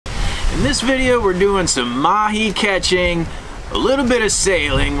In this video, we're doing some mahi catching, a little bit of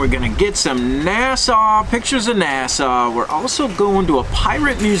sailing. We're gonna get some Nassau, pictures of Nassau. We're also going to a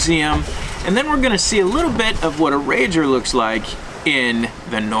pirate museum, and then we're gonna see a little bit of what a rager looks like in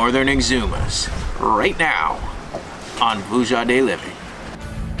the northern Exumas right now on Vuja Day Living.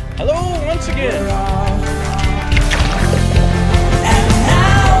 Hello once again.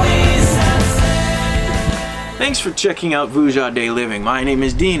 Thanks for checking out Vuja Day Living. My name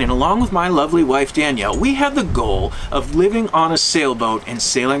is Dean, and along with my lovely wife Danielle, we have the goal of living on a sailboat and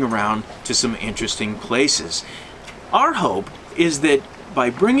sailing around to some interesting places. Our hope is that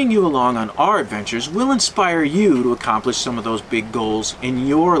by bringing you along on our adventures, we'll inspire you to accomplish some of those big goals in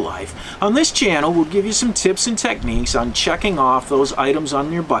your life. On this channel, we'll give you some tips and techniques on checking off those items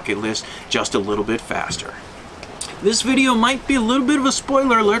on your bucket list just a little bit faster. This video might be a little bit of a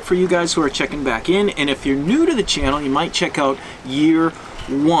spoiler alert for you guys who are checking back in, and if you're new to the channel, you might check out year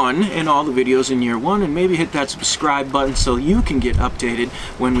 1 and all the videos in year 1, and maybe hit that subscribe button so you can get updated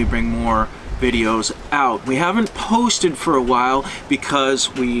when we bring more videos out. We haven't posted for a while because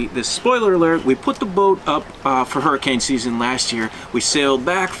this spoiler alert, we put the boat up for hurricane season last year. We sailed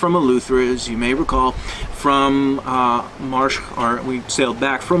back from Eleuthera, as you may recall, from we sailed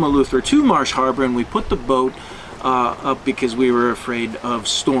back from Eleuthera to Marsh Harbor, and we put the boat up because we were afraid of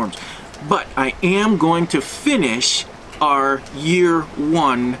storms. But I am going to finish our year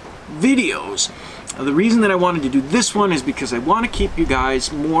 1 videos. The reason that I wanted to do this one is because I want to keep you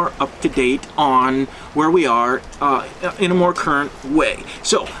guys more up to date on where we are in a more current way.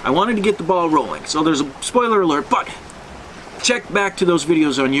 So I wanted to get the ball rolling. So there's a spoiler alert, but check back to those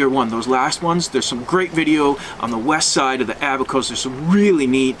videos on year 1, those last ones. There's some great video on the west side of the Abacos. There's some really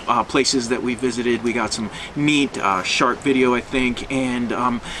neat places that we visited. We got some neat shark video, I think, and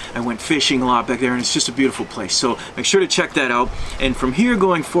I went fishing a lot back there, and it's just a beautiful place. So make sure to check that out. And from here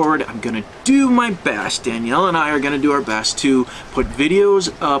going forward, I'm gonna do my best. Danielle and I are gonna do our best to put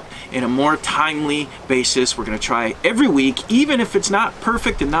videos up in a more timely basis. We're gonna try every week, even if it's not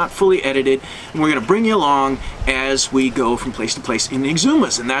perfect and not fully edited, and we're gonna bring you along as we go from place to place in the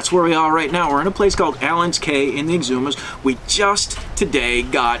Exumas, and that's where we are right now. We're in a place called Allan's Cay in the Exumas. We just today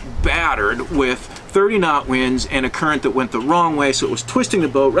got battered with 30-knot winds and a current that went the wrong way, so it was twisting the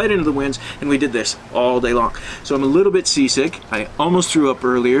boat right into the winds, and we did this all day long. So I'm a little bit seasick. I almost threw up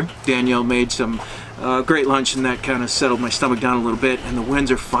earlier. Danielle made some great lunch, and that kind of settled my stomach down a little bit, and the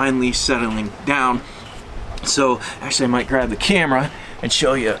winds are finally settling down. So actually I might grab the camera and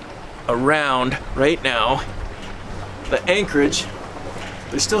show you around right now the anchorage.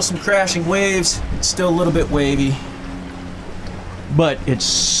 There's still some crashing waves. It's still a little bit wavy, but it's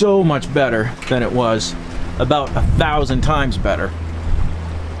so much better than it was, about 1,000 times better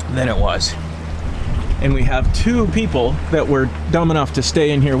than it was. And we have 2 people that were dumb enough to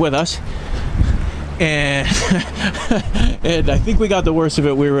stay in here with us, and and I think we got the worst of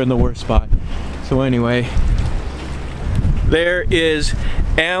it. We were in the worst spot. So anyway, there is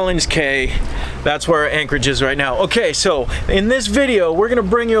Allan's Cay. That's where our anchorage is right now. Okay, so in this video, we're gonna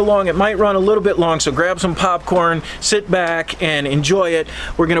bring you along. It might run a little bit long, so grab some popcorn, sit back, and enjoy it.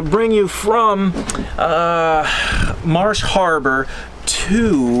 We're gonna bring you from Marsh Harbor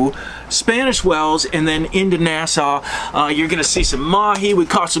to Spanish Wells and then into Nassau. You're gonna see some mahi. We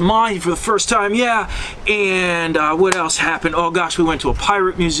caught some mahi for the first time, yeah. And what else happened? Oh gosh, we went to a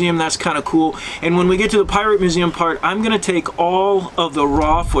pirate museum. That's kind of cool. And when we get to the pirate museum part, I'm gonna take all of the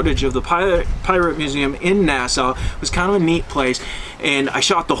raw footage of the pirate museum in Nassau. It was kind of a neat place, and I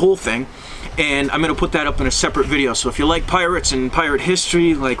shot the whole thing. And I'm going to put that up in a separate video. So if you like pirates and pirate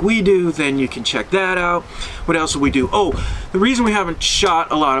history like we do, then you can check that out. What else will we do? Oh, the reason we haven't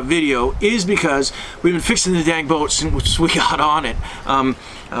shot a lot of video is because we've been fixing the dang boat since we got on it.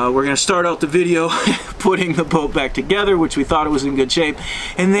 We're going to start out the video putting the boat back together, which we thought it was in good shape.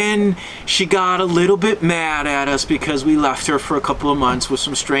 And then she got a little bit mad at us because we left her for a couple of months with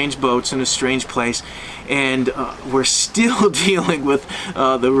some strange boats in a strange place. And we're still dealing with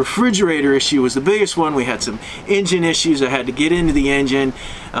the refrigerator issue was the biggest one. We had some engine issues. I had to get into the engine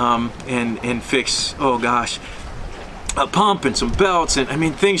and fix, oh gosh, a pump and some belts, and I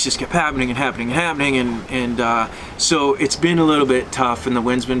mean things just kept happening and happening and happening, and so it's been a little bit tough, and the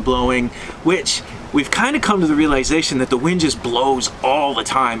wind's been blowing, which we've kind of come to the realization that the wind just blows all the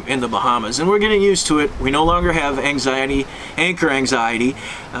time in the Bahamas, and we're getting used to it. We no longer have anxiety, anchor anxiety,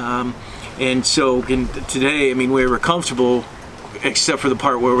 and so today, I mean, we were comfortable except for the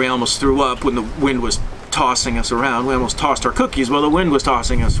part where we almost threw up when the wind was tossing us around. We almost tossed our cookies while the wind was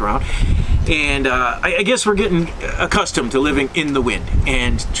tossing us around. And I guess we're getting accustomed to living in the wind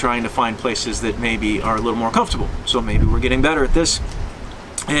and trying to find places that maybe are a little more comfortable. So maybe we're getting better at this.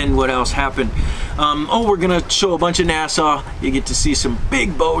 And what else happened? Oh, we're gonna show a bunch of Nassau. You get to see some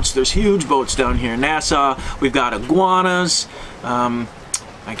big boats. There's huge boats down here in Nassau. We've got iguanas.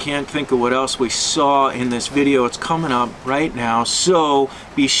 I can't think of what else we saw in this video. It's coming up right now. So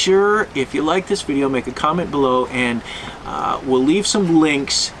be sure, if you like this video, make a comment below, and we'll leave some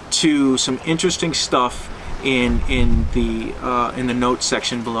links to some interesting stuff in the notes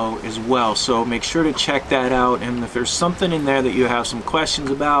section below as well. So make sure to check that out, and if there's something in there that you have some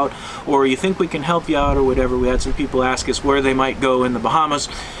questions about, or you think we can help you out or whatever. We had some people ask us where they might go in the Bahamas.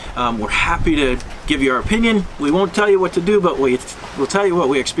 We're happy to give you our opinion. We won't tell you what to do, but we'll tell you what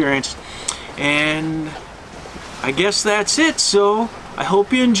we experienced. And I guess that's it. So I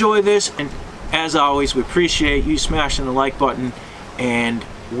hope you enjoy this, and as always, we appreciate you smashing the like button, and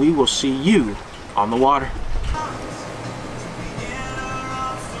we will see you on the water.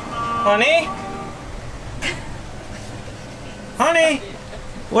 Honey? Honey?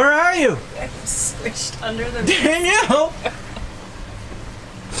 Where are you? I'm squished under the Danielle!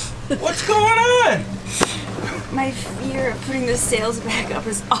 What's going on? My fear of putting the sails back up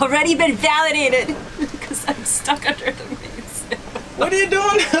has already been validated because I'm stuck under the main sail. What are you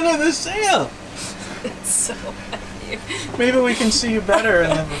doing under the sail? It's so heavy. Maybe we can see you better in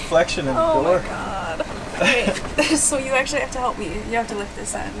the reflection of the door. Oh my god. Okay, so you actually have to help me. You have to lift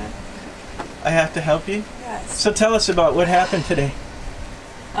this end. I have to help you? Yes. So tell us about what happened today.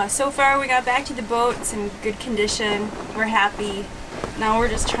 So far we got back to the boat. It's in good condition. We're happy. Now we're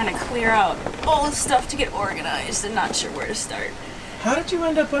just trying to clear out all the stuff to get organized and not sure where to start. How did you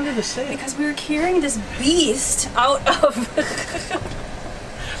end up under the sail? Because we were carrying this beast out of...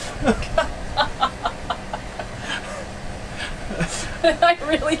 I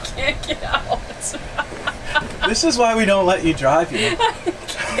really can't get out. This is why we don't let you drive here. I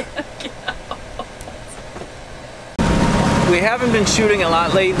can't get out. We haven't been shooting a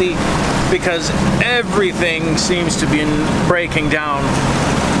lot lately because everything seems to be breaking down,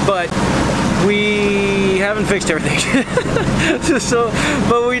 but we haven't fixed everything.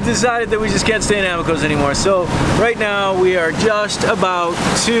 But we decided that we just can't stay in Abacos anymore. So right now we are just about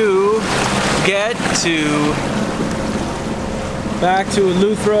to get back to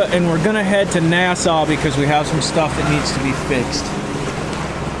yr2, and we're gonna head to Nassau because we have some stuff that needs to be fixed.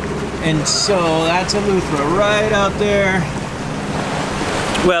 And so that's yr2 right out there.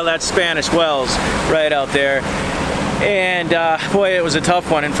 Well, that's Spanish Wells right out there. And boy, it was a tough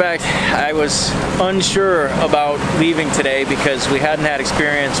one. In fact, I was unsure about leaving today because we hadn't had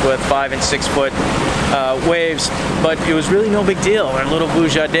experience with 5- and 6-foot waves, but it was really no big deal. Our little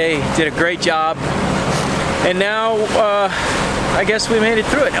Vuja day did a great job. And now, I guess we made it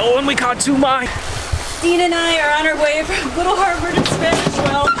through it. Oh, and we caught 2 mahi. Dean and I are on our way from Little Harbor to Spanish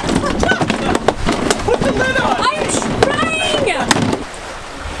Wells. Put the lid on! I'm trying!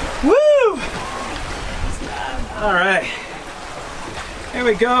 Woo! All right, here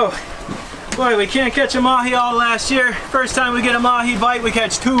we go. Boy, we can't catch a mahi all last year. First time we get a mahi bite, we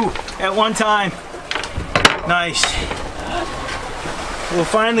catch 2 at one time. Nice. We'll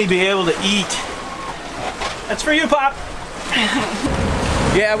finally be able to eat. That's for you, Pop.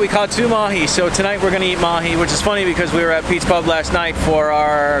 Yeah, we caught 2 mahi, so tonight we're gonna eat mahi, which is funny because we were at Pete's Pub last night for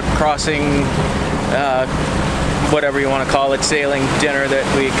our crossing, whatever you want to call it, sailing dinner that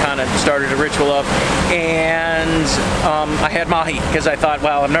we kind of started a ritual of, and I had mahi because I thought,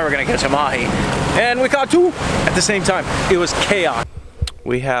 well, I'm never gonna catch a mahi, and we caught 2 at the same time. It was chaos.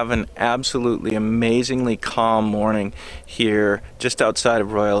 We have an absolutely amazingly calm morning here just outside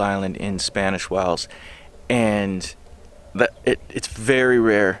of Royal Island in Spanish Wells, and it's very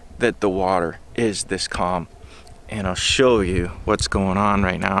rare that the water is this calm, and I'll show you what's going on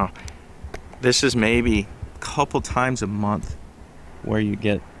right now. This is maybe a couple times a month where you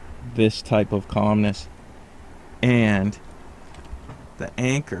get this type of calmness, and the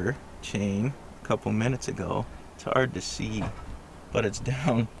anchor chain a couple minutes ago, it's hard to see, but it's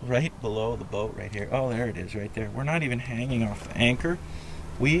down right below the boat right here. Oh, there it is right there. We're not even hanging off the anchor.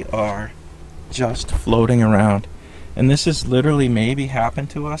 We are just floating around. And this has literally maybe happened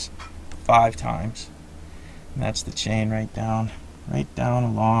to us 5 times. And that's the chain right down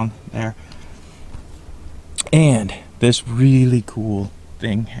along there. And this really cool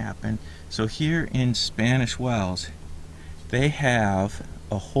thing happened. So here in Spanish Wells, they have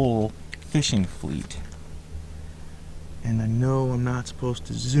a whole fishing fleet. And I know I'm not supposed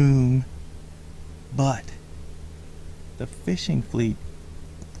to zoom, but the fishing fleet,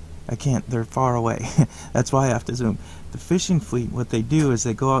 I can't, they're far away. That's why I have to zoom. The fishing fleet, what they do is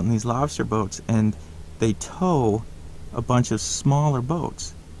they go out in these lobster boats and they tow a bunch of smaller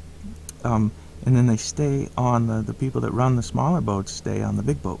boats. and then they stay on the people that run the smaller boats stay on the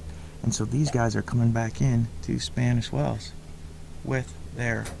big boat. And so these guys are coming back in to Spanish Wells with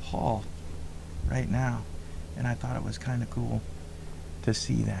their haul right now, and I thought it was kind of cool to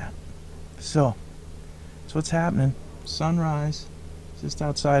see that. So that's what's happening. Sunrise just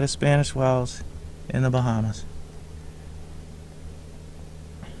outside of Spanish Wells in the Bahamas.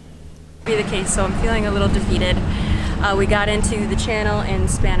 Be the case, so I'm feeling a little defeated. We got into the channel in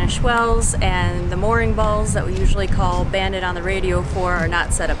Spanish Wells, and the mooring balls that we usually call banded on the radio for are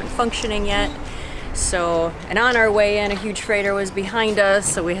not set up and functioning yet. So, and on our way in, a huge freighter was behind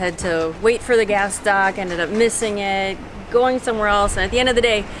us, so we had to wait for the gas dock, ended up missing it, going somewhere else, and at the end of the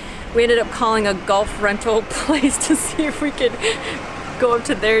day, we ended up calling a golf rental place to see if we could go up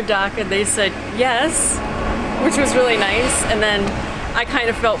to their dock, and they said yes, which was really nice. And then I kind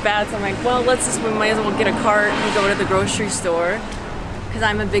of felt bad, so I'm like, well, we might as well get a cart and go to the grocery store, because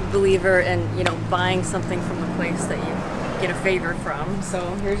I'm a big believer in, you know, buying something from the place that you get a favor from.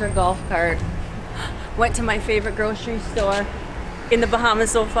 So here's our golf cart. Went to my favorite grocery store in the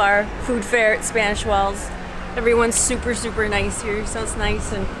Bahamas so far, food fair at Spanish Wells. Everyone's super, super nice here, so it's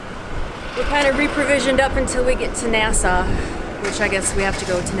nice, and we're kind of re-provisioned up until we get to Nassau, which I guess we have to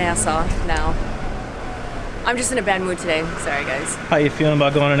go to Nassau now. I'm just in a bad mood today. Sorry, guys. How you feeling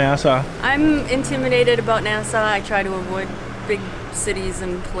about going to Nassau? I'm intimidated about Nassau. I try to avoid big cities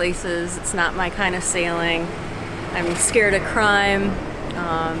and places. It's not my kind of sailing. I'm scared of crime.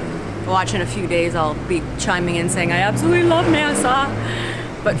 Watch in a few days, I'll be chiming in saying I absolutely love Nassau.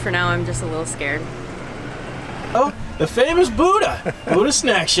 But for now, I'm just a little scared. Oh, the famous Buddha! Buddha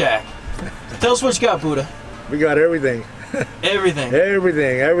Snack Shack. Tell us what you got, Buddha. We got everything. Everything.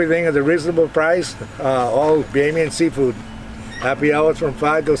 Everything at a reasonable price. All Bahamian seafood. Happy hours from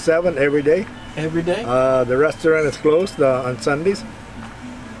 5 to 7 every day. Every day? The restaurant is closed on Sundays,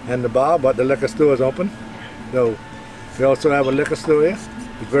 and the bar, but the liquor store is open. So we also have a liquor store here.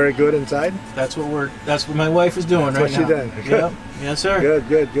 It's very good inside. That's what my wife is doing right now. That's what she done. Yep. Yes, sir.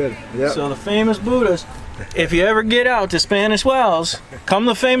 Good. Yep. So the famous Buddhas. If you ever get out to Spanish Wells, come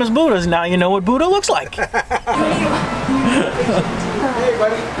to famous Buddhas. Now you know what Buddha looks like. Hey,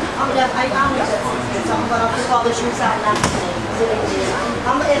 buddy.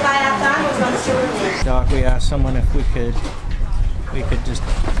 Doc, we asked someone if we could just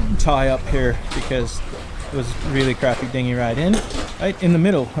tie up here because it was a really crappy dinghy ride in, right in the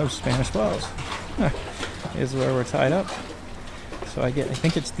middle of Spanish Wells. Is where we're tied up. So I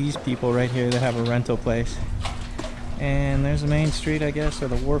think it's these people right here that have a rental place. And there's the main street, I guess, or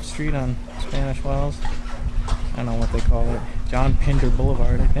the Wharf Street on Spanish Wells. I don't know what they call it. John Pinder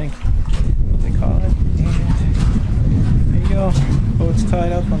Boulevard, I think, what they call it. And there you go. Boat's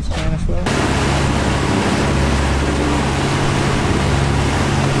tied up on Spanish Wells.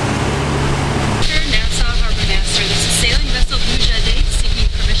 Nassau Harbor Master. This is sailing vessel Vuja Day, seeking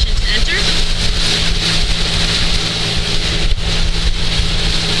permission to enter.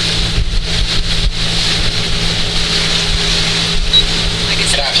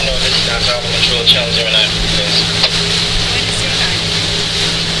 Good afternoon, this is Nassau Control Channel 09, please.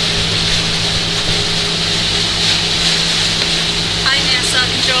 Hi Nassau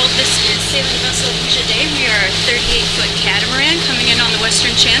Control, this is sailing vessel Vuja Day. We are a 38-foot catamaran coming in on the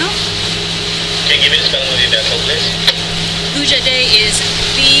Western Channel. Can you give me the spelling of your vessel, please? Vuja Day is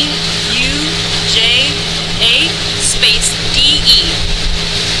V-U-J-A space D-E.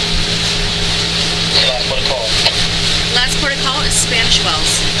 The last port of call. Last port of call is Spanish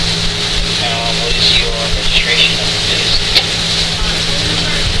Wells. What is your registration number, please?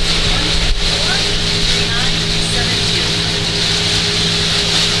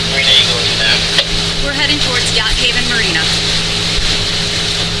 Marina you going to now? We're heading towards Yacht Haven Marina.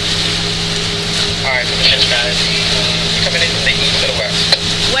 Alright, permission's granted. You're coming in from the east or the west?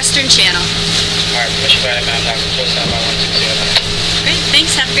 Western Channel. Alright, permission granted, ma'am. Now control stand by 1609. Great,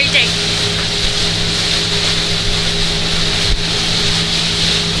 thanks. Have a great day.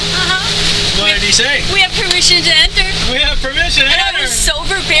 What did he say? We have permission to enter. We have permission to And enter. I was so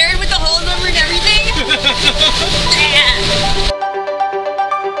prepared with the whole number and everything. Yeah.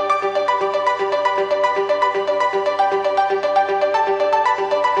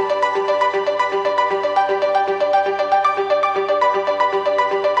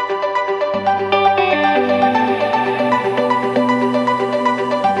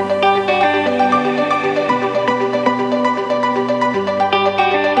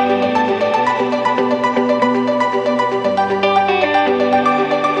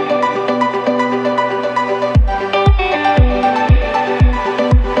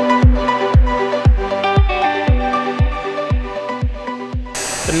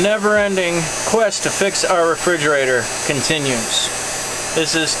 quest to fix our refrigerator continues.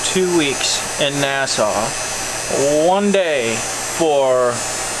 This is 2 weeks in Nassau. 1 day for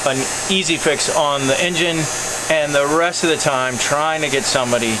an easy fix on the engine, and the rest of the time trying to get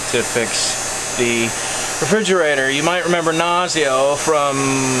somebody to fix the refrigerator. You might remember Nassau from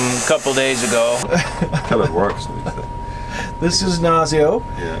a couple days ago. Until it works. This is Nassau,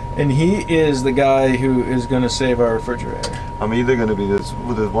 Yeah. and he is the guy who is going to save our refrigerator. I'm either going to be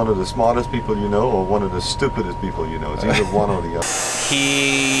one of the smartest people you know or one of the stupidest people you know. It's either one or the other.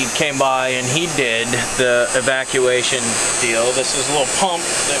 He came by and he did the evacuation deal. This is a little pump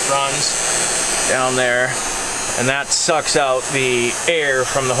that runs down there, and that sucks out the air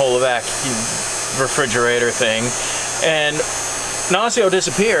from the whole refrigerator thing. And Nassau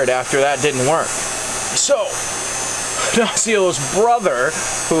disappeared after that didn't work. So Nassau's brother,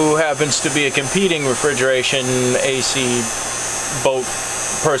 who happens to be a competing refrigeration AC boat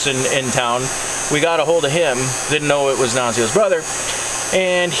person in town, we got a hold of him, didn't know it was Nassau's brother,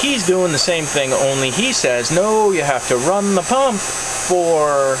 and he's doing the same thing, only he says, no, you have to run the pump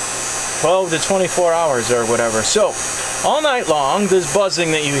for 12 to 24 hours or whatever. So all night long, this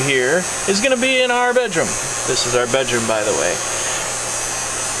buzzing that you hear is going to be in our bedroom. This is our bedroom, by the way.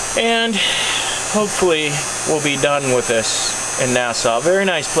 And hopefully we'll be done with this in Nassau. Very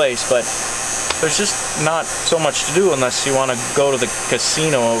nice place, but there's just not so much to do unless you want to go to the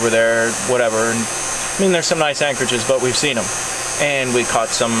casino over there, whatever. And, I mean, there's some nice anchorages, but we've seen them. And we caught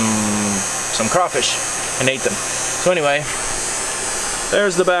some crawfish and ate them. So anyway,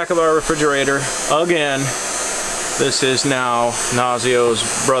 there's the back of our refrigerator again. This is now Nassau's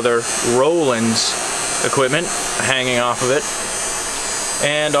brother Roland's equipment hanging off of it.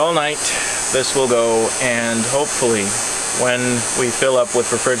 And all night this will go, and hopefully when we fill up with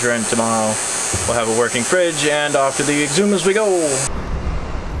refrigerant tomorrow, we'll have a working fridge, and off to the Exumas we go.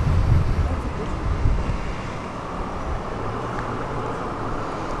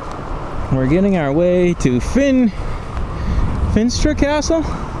 We're getting our way to Finstra Castle?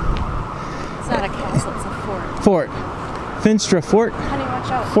 It's not a castle, it's a fort. Fort. Finstra Fort. Honey,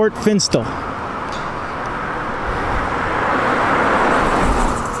 watch out. Fort Finstel.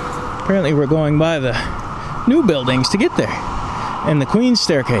 Apparently we're going by the new buildings to get there, and the Queen's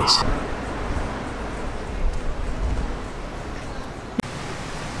Staircase.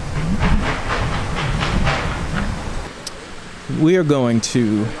 We are going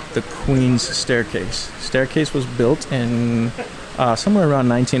to the Queen's Staircase. Staircase was built in somewhere around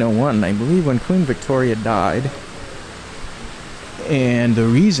 1901, I believe, when Queen Victoria died. And the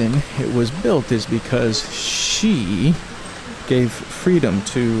reason it was built is because she gave freedom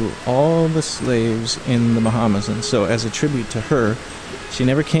to all the slaves in the Bahamas, and so as a tribute to her, she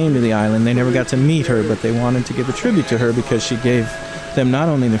never came to the island. They never got to meet her, but they wanted to give a tribute to her because she gave them not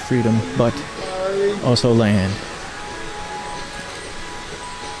only the freedom but also land.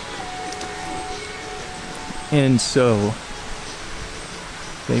 And so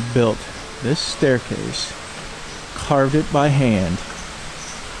they built this staircase, carved it by hand.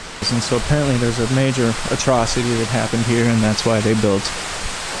 And so apparently there's a major atrocity that happened here, and that's why they built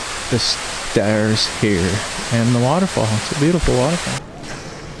the stairs here. And the waterfall, it's a beautiful waterfall.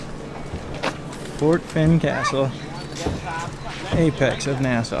 Fort Finn Castle, apex of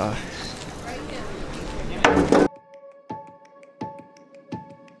Nassau.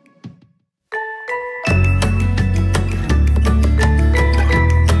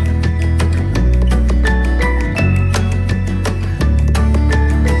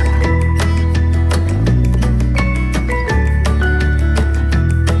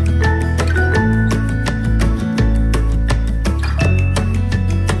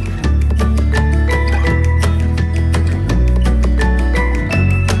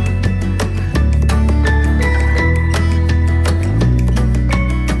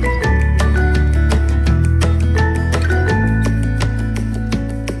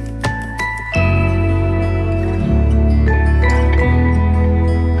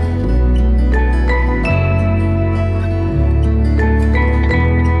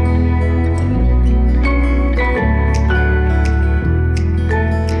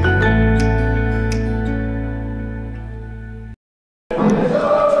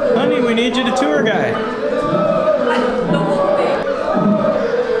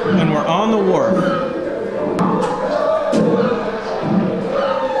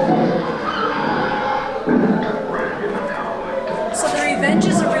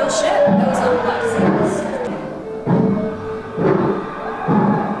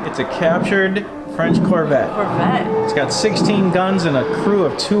 Captured French Corvette. It's got 16 guns and a crew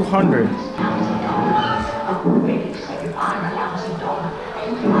of 200.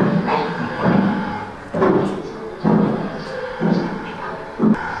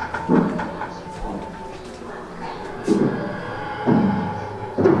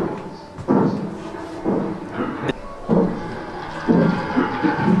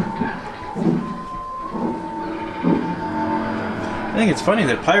 think it's funny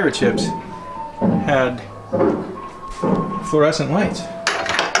that pirate ships had fluorescent lights.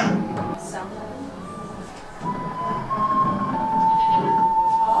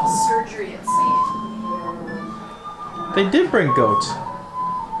 Surgery at sea. They did bring goats.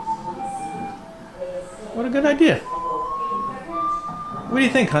 What a good idea. What do you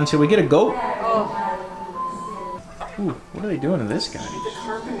think, hon? Should we get a goat? Oh. Ooh, what are they doing to this guy? The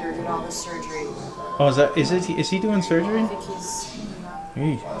carpenter did all the surgery. Oh, is he doing surgery? I think he's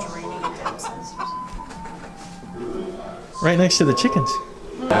draining intestines. Right next to the chickens.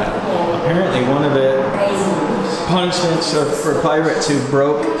 Apparently one of the punishments for pirates who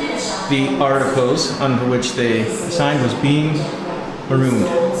broke the articles under which they signed was being marooned.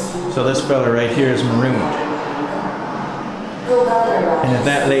 So this fella right here is marooned. And if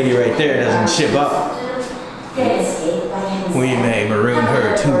that lady right there doesn't ship up, we may maroon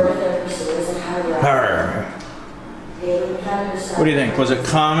her too. Arr. What do you think? Was it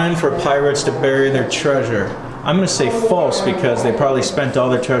common for pirates to bury their treasure? I'm going to say false because they probably spent all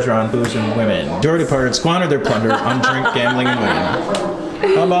their treasure on booze and women. Majority of pirates squandered their plunder on drink, gambling, and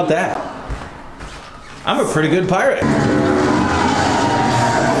women. How about that? I'm a pretty good pirate.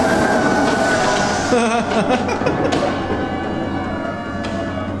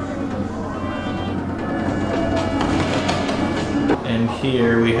 And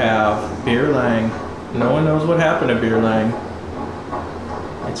here we have Beer Lang. No one knows what happened to Beer Lang.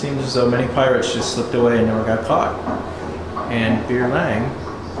 It seems as though many pirates just slipped away and never got caught. And Beer Lang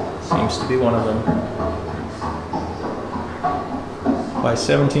seems to be one of them. By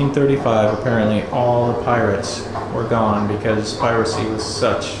 1735, apparently all the pirates were gone because piracy was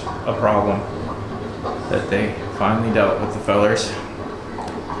such a problem that they finally dealt with the fellers.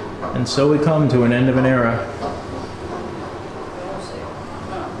 And so we come to an end of an era.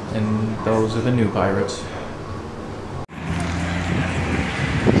 And those are the new pirates.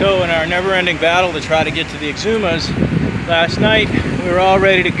 So in our never-ending battle to try to get to the Exumas, last night we were all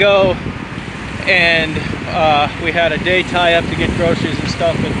ready to go, and we had a day tie-up to get groceries and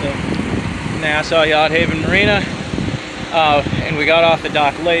stuff at the Nassau Yacht Haven Marina, and we got off the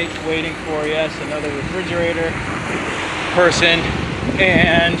dock late, waiting for, yes, another refrigerator person,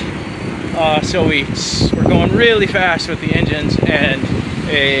 and so we were going really fast with the engines, and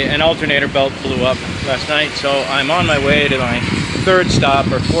an alternator belt blew up last night, so I'm on my way to my third stop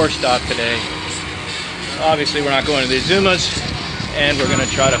or fourth stop today. Obviously we're not going to the Exumas, and we're going to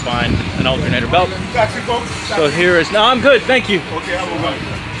try to find an alternator belt. So here is, no, I'm good, thank you. Okay, I will go.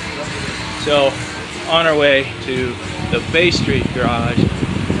 So on our way to the Bay Street garage,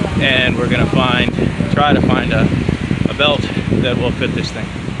 and we're going to try to find a belt that will fit this thing.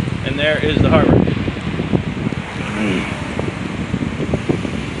 And there is the harbor.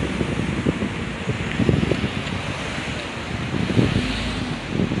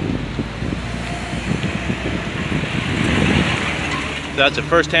 That's a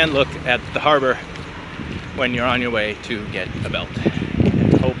first-hand look at the harbor when you're on your way to get a belt.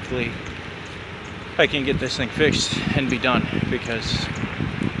 And hopefully I can get this thing fixed and be done, because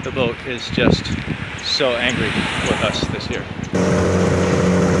the boat is just so angry with us this year.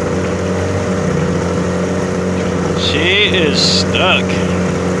 She is stuck.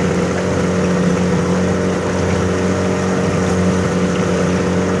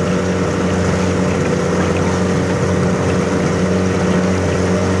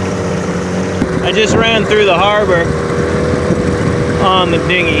 I just ran through the harbor on the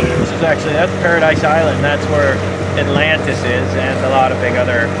dinghy. That's Paradise Island. That's where Atlantis is, and a lot of big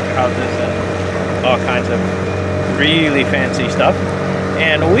other houses and all kinds of really fancy stuff.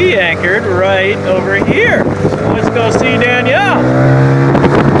 And we anchored right over here. So let's go see Danielle.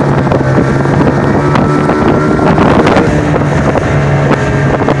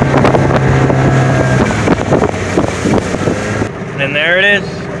 And there it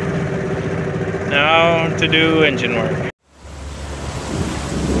is. Now to do engine work.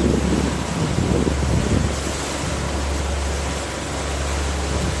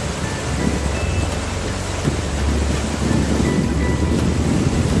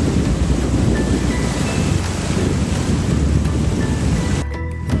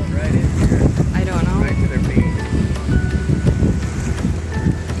 I don't know. Right to their feet.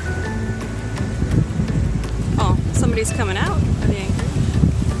 Oh, somebody's coming out of the anchor.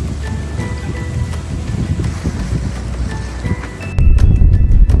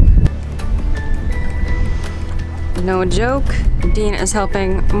 No joke, Dean is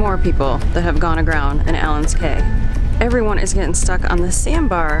helping more people that have gone aground in Allan's Cay. Everyone is getting stuck on the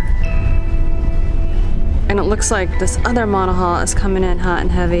sandbar, And it looks like this other monohull is coming in hot and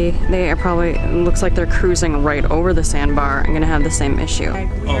heavy. They are probably, it looks like they're cruising right over the sandbar and gonna have the same issue. We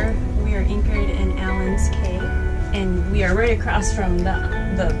are anchored in Allan's Cay, and we are right across from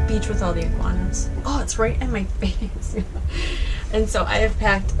the beach with all the iguanas. Oh, it's right in my face. And so I have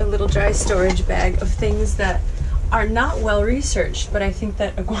packed a little dry storage bag of things that are not well researched, but I think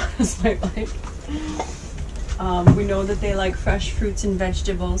that iguanas might like. We know that they like fresh fruits and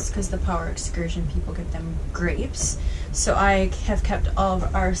vegetables because the Power Excursion people get them grapes. So I have kept all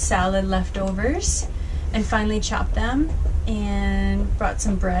of our salad leftovers and finally chopped them and brought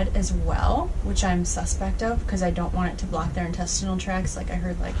some bread as well, which I'm suspect of because I don't want it to block their intestinal tracts like I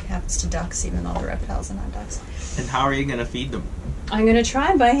heard like happens to ducks, even though they're reptiles and not ducks. And how are you going to feed them? I'm going to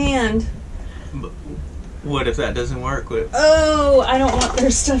try by hand. What if that doesn't work? Oh, I don't want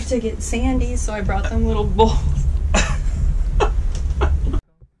their stuff to get sandy, so I brought them little bowls.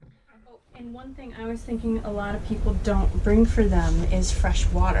 And one thing I was thinking a lot of people don't bring for them is fresh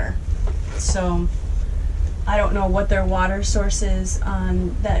water. So I don't know what their water source is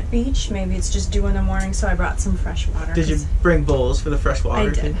on that beach. Maybe it's just dew in the morning, so I brought some fresh water. Did you bring bowls for the fresh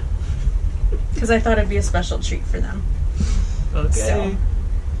water? I did. Because I thought it'd be a special treat for them. Okay. So,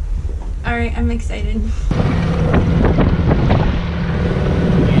 all right, I'm excited.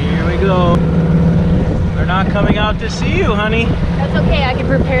 Here we go. They're not coming out to see you, honey. That's okay. I can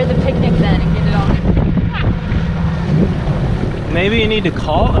prepare the picnic then and get it on. Maybe you need to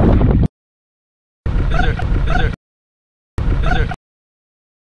call them. Is there?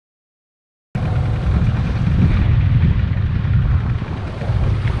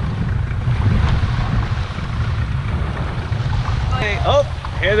 Okay. Oh,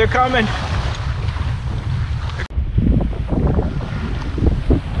 here they're coming.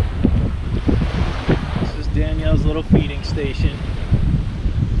 This is Danielle's little feeding station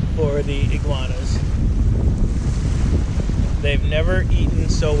for the iguanas. They've never eaten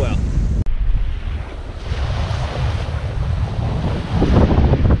so well.